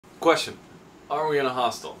Question. Are we in a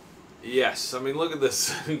hostel? Yes. I mean, look at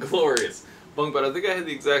this. Glorious. Bunk bed. I think I had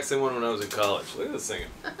the exact same one when I was in college. Look at this thing.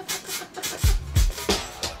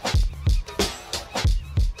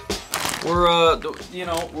 We're, you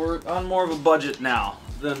know, we're on more of a budget now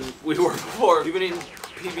than we were before. We've been eating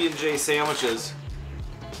PB&J sandwiches.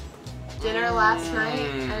 Dinner last night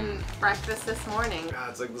and breakfast this morning.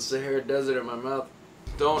 God, it's like the Sahara Desert in my mouth.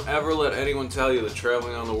 Don't ever let anyone tell you that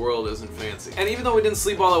traveling on the world isn't fancy. And even though we didn't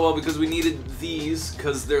sleep all that well because we needed these,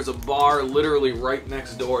 because there's a bar literally right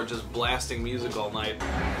next door just blasting music all night.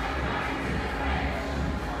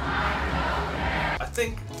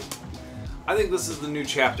 I think this is the new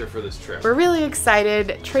chapter for this trip. We're really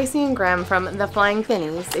excited. Tracey and Graeme from the Flying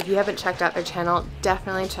Finneys. If you haven't checked out their channel,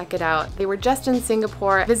 definitely check it out. They were just in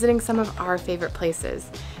Singapore visiting some of our favorite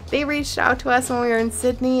places. They reached out to us when we were in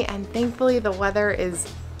Sydney, and thankfully the weather is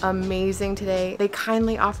amazing today. They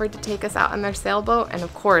kindly offered to take us out on their sailboat, and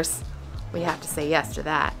of course, we have to say yes to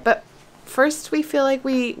that. But first we feel like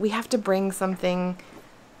we have to bring something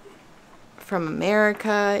from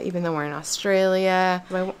America, even though we're in Australia.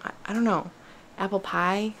 I don't know. Apple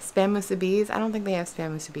pie? Spam musubis? I don't think they have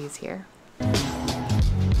spam musubis here.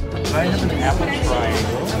 I have an apple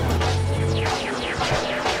triangle.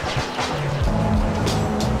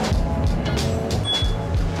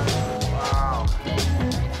 Wow.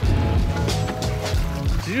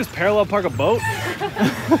 Did you just parallel park a boat?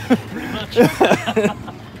 Pretty much.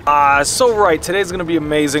 So right, today's gonna be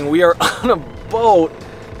amazing. We are on a boat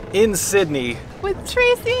in Sydney. With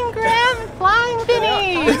Tracey and Graeme, Flying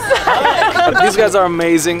Finneys. These guys are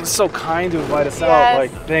amazing. So kind to invite us out. Like,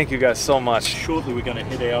 thank you guys so much. Shortly we're going to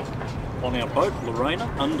head out on our boat, Lorena,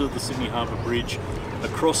 under the Sydney Harbour Bridge,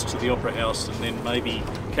 across to the Opera House, and then maybe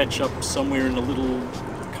catch up somewhere in a little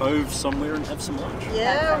cove somewhere and have some lunch.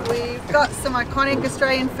 Yeah, we've got some iconic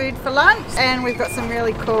Australian food for lunch, and we've got some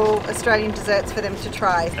really cool Australian desserts for them to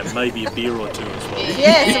try. And maybe a beer or two as well.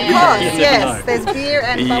 Yes, of course, yes. There's beer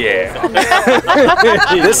and bubbles. Yeah.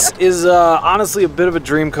 This is honestly a bit of a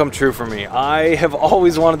dream come true for me. I have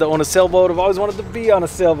always wanted to own a sailboat. I've always wanted to be on a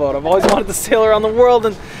sailboat. I've always wanted to sail around the world,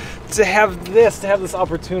 and to have this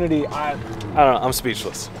opportunity, I don't know, I'm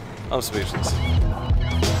speechless. I'm speechless.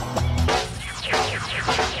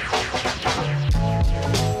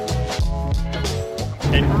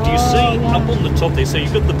 And do you see up on the top there, so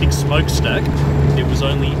you've got the big smokestack, there was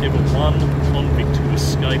only ever one convict who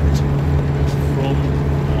escaped from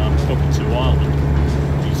Cockatoo Island.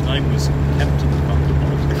 His name was Captain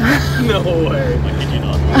Thunderbolt. No way. I kid you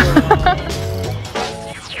not.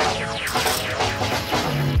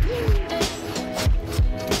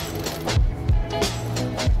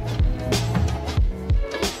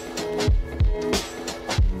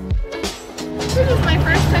 This is my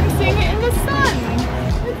first time seeing it in the sun.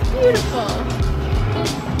 It's beautiful.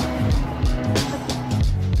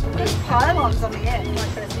 Those pylons on the end,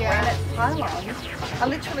 like those granite pylons, are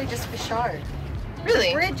literally just for show. Really?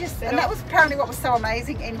 The bridge is, and that was apparently what was so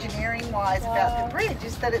amazing engineering-wise about the bridge,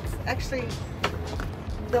 is that it's actually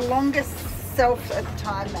the longest at the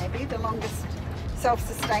time maybe, the longest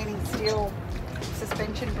self-sustaining steel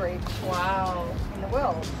suspension bridge in the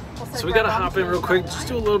world. Also So we gotta hop in real quick, just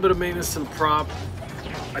do a little bit of maintenance and prop.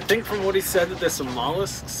 I think from what he said that there's some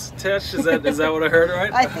mollusks attached. Is that what I heard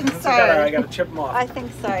right? I think so. I gotta chip them off. I think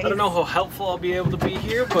so. I don't know how helpful I'll be able to be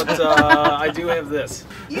here, but I do have this.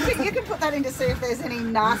 You can put that in to see if there's any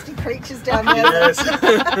nasty creatures down there. Yes.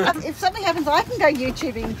 If something happens, I can go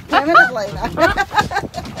YouTubing permanently.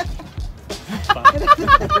 Bye.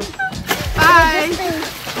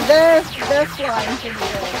 They're flying to the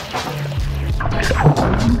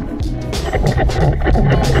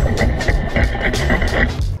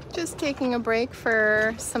Just taking a break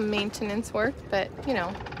for some maintenance work, but you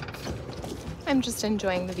know, I'm just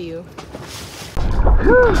enjoying the view.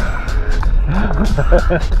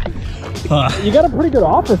 You got a pretty good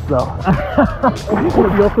office though.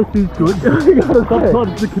 The office is good.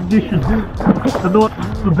 Sometimes the conditions are not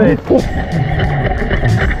the best.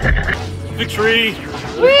 Victory!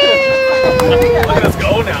 Look at us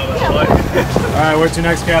go now though. Alright, where's your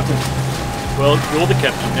next captain? Well, you're the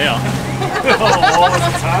captain now.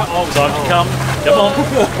 Oh, Time to come. Come on.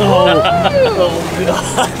 Well,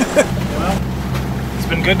 it's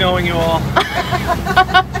been good knowing you all.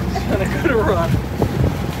 And a good run.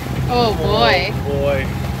 Oh boy. Oh boy.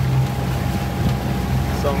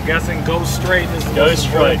 So I'm guessing go straight is the most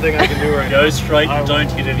straight. important thing I can do right now. Go straight and don't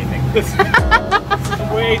hit anything.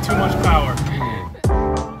 Way too much power.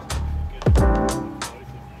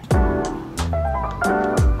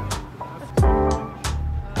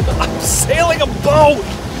 I'm sailing a boat!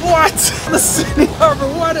 What? The Sydney Harbor,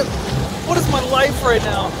 what is my life right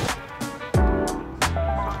now?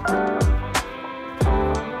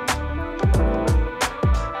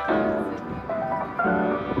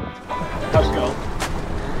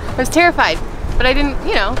 was terrified, but I didn't,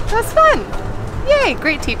 you know, it was fun. Yay,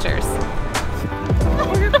 great teachers.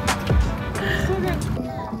 Oh, really?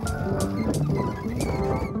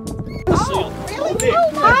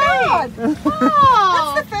 Oh my God!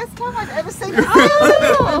 Oh, That's the first time I've ever seen it.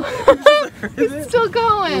 oh. It's still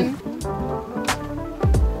going.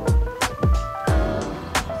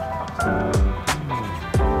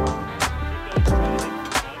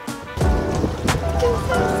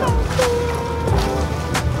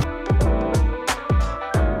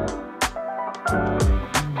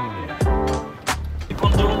 Keep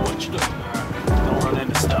on doing what you're doing. Don't run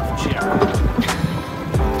into stuff, check.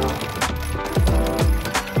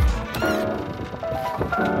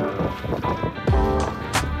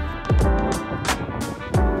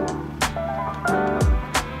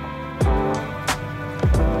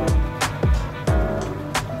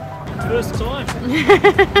 First time.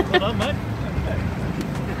 Well done, mate.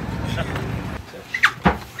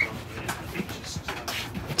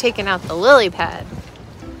 Taking out the lily pad.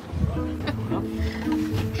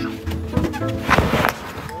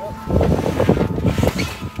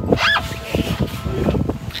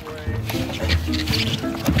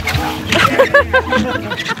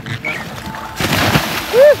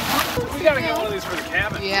 We gotta get one of these for the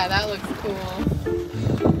cabin. Yeah, that looks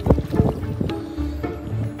cool.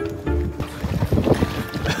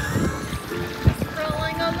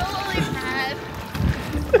 Scrolling on the lily pad.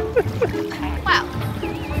 Wow.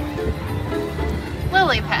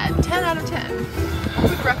 Lily pad, 10 out of 10.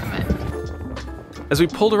 Would recommend. As we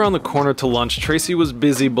pulled around the corner to lunch, Tracey was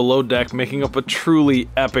busy below deck making up a truly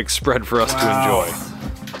epic spread for us to enjoy.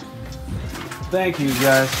 Thank you,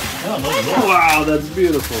 guys. Wow, that's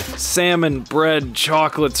beautiful. Salmon, bread,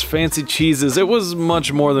 chocolates, fancy cheeses. It was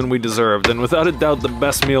much more than we deserved, and without a doubt the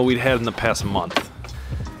best meal we'd had in the past month.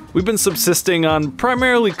 We've been subsisting on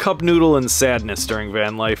primarily cup noodle and sadness during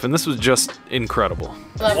van life, and this was just incredible.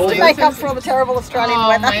 Lovely. To make up for all the terrible Australian Oh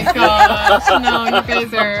weather. my gosh, no, you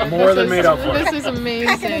guys are... More than made up for it. This is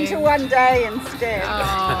Pack it into amazing. one day instead.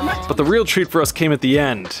 Oh. But the real treat for us came at the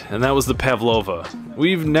end, and that was the pavlova.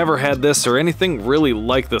 We've never had this or anything really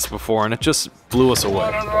like this before, and it just blew us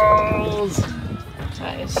away.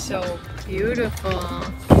 That is so beautiful.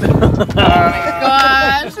 Oh my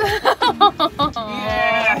gosh.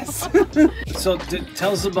 Yes! So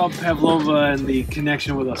tell us about pavlova and the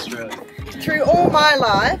connection with Australia. Through all my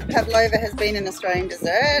life, pavlova has been an Australian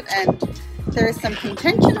dessert, and there is some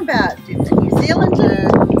contention about did the New Zealander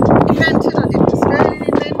invent it or did the Australian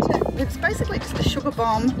invent it. It's basically just a sugar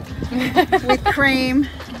bomb with cream.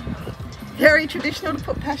 Very traditional to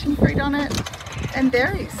put passion fruit on it and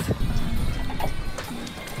berries.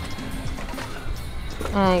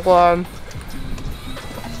 Oh god.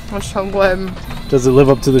 That's so good. Does it live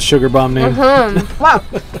up to the sugar bomb name? Wow.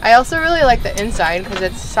 I also really like the inside because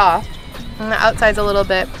it's soft. And the outside's a little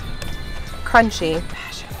bit crunchy.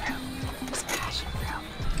 Passion fruit. It's passion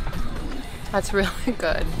fruit. That's really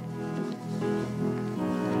good.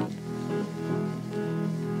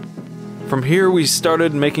 From here, we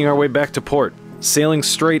started making our way back to port, sailing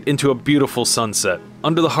straight into a beautiful sunset.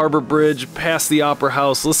 Under the harbor bridge, past the opera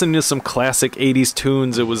house, listening to some classic 80s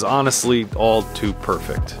tunes, it was honestly all too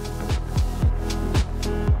perfect.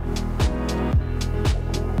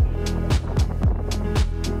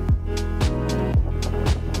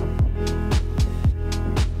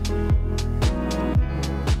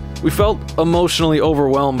 We felt emotionally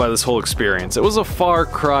overwhelmed by this whole experience. It was a far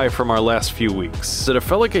cry from our last few weeks. It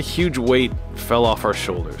felt like a huge weight fell off our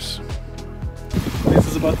shoulders. This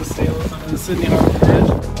is about to sail us under the Sydney Harbor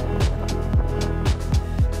Bridge.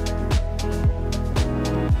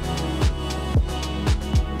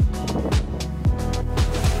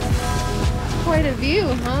 Quite a view,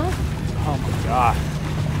 huh? Oh my god.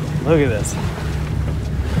 Look at this.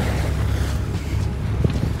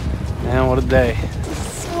 Man, what a day.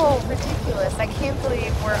 So ridiculous. I can't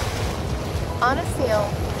believe we're on a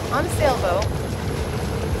sailboat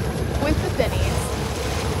with the Finneys,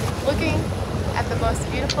 looking at the most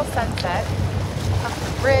beautiful sunset up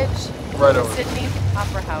the bridge, Right to over. Sydney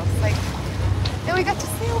Opera House. Like, then we got to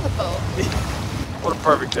sail the boat. What a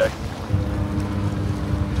perfect day.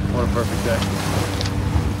 What a perfect day.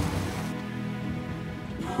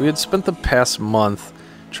 We had spent the past month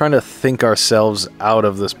trying to think ourselves out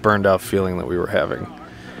of this burned out feeling that we were having.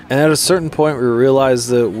 And at a certain point we realized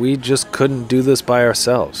that we just couldn't do this by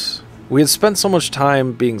ourselves. We had spent so much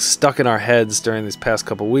time being stuck in our heads during these past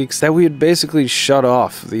couple weeks that we had basically shut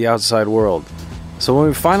off the outside world. So when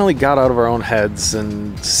we finally got out of our own heads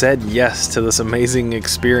and said yes to this amazing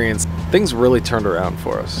experience, things really turned around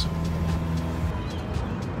for us.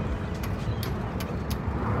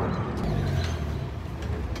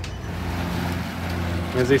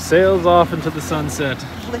 as he sails off into the sunset.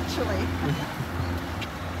 Literally.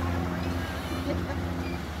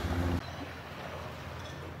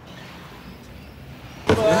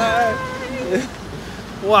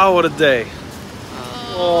 Wow, what a day.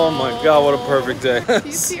 Oh my God, what a perfect day. Do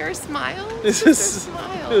you see her smile? This Look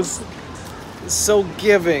at her is smile. so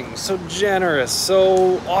giving, so generous,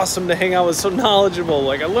 so awesome to hang out with, so knowledgeable.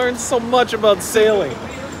 Like, I learned so much about sailing.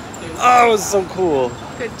 Oh, it was so cool.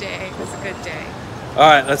 Good day. It was a good day. All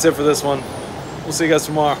right, that's it for this one. We'll see you guys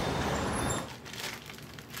tomorrow.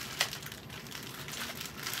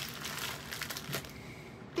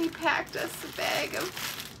 They packed us a bag of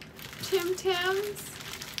Tim Tams,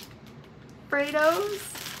 Fredos,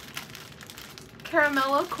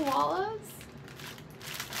 Caramello Koalas.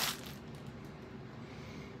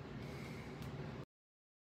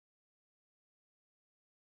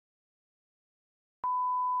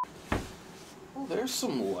 Oh, there's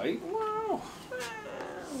some light. Wow.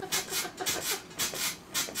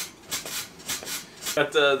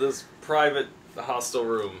 At this private hostel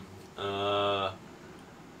room. What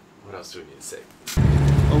else do we need to say?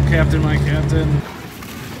 Oh, Captain, my Captain.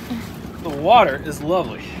 The water is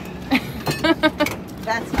lovely.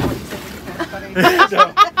 That's not what you said when you first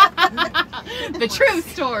got in. The true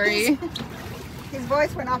story. His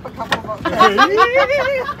voice went up a couple of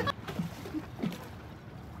octaves.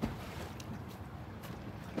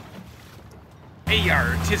 Hey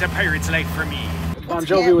yar, 'tis a pirate's life for me. Bon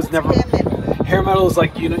Jovi was never... Hair metal is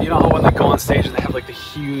like, you know how when they go on stage and they have like the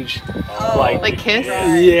huge, Like Kiss?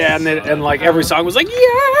 yeah, and like every song was like, yeah!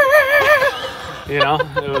 You know,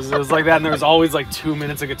 it was like that, and there was always like 2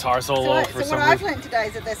 minutes of guitar solo for So some what I've reason. learned today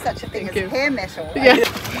is that there's such a thing Thank you. as hair metal. Yeah.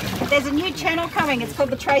 There's a new channel coming. It's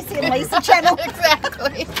called the Tracey and Lisa channel.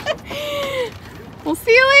 Exactly. We'll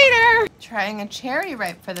see you later. Trying a cherry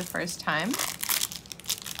ripe for the first time.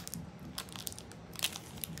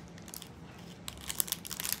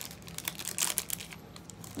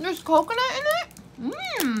 There's coconut in it?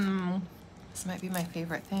 Mmm. This might be my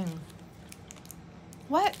favorite thing.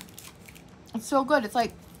 What? It's so good. It's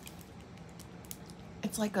like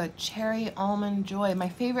a cherry almond joy. My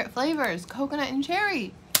favorite flavors, coconut and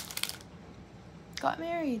cherry. Got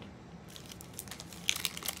married.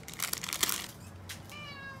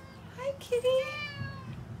 Hi, kitty.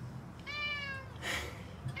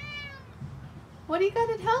 What do you got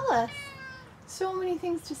to tell us? So many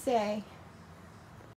things to say.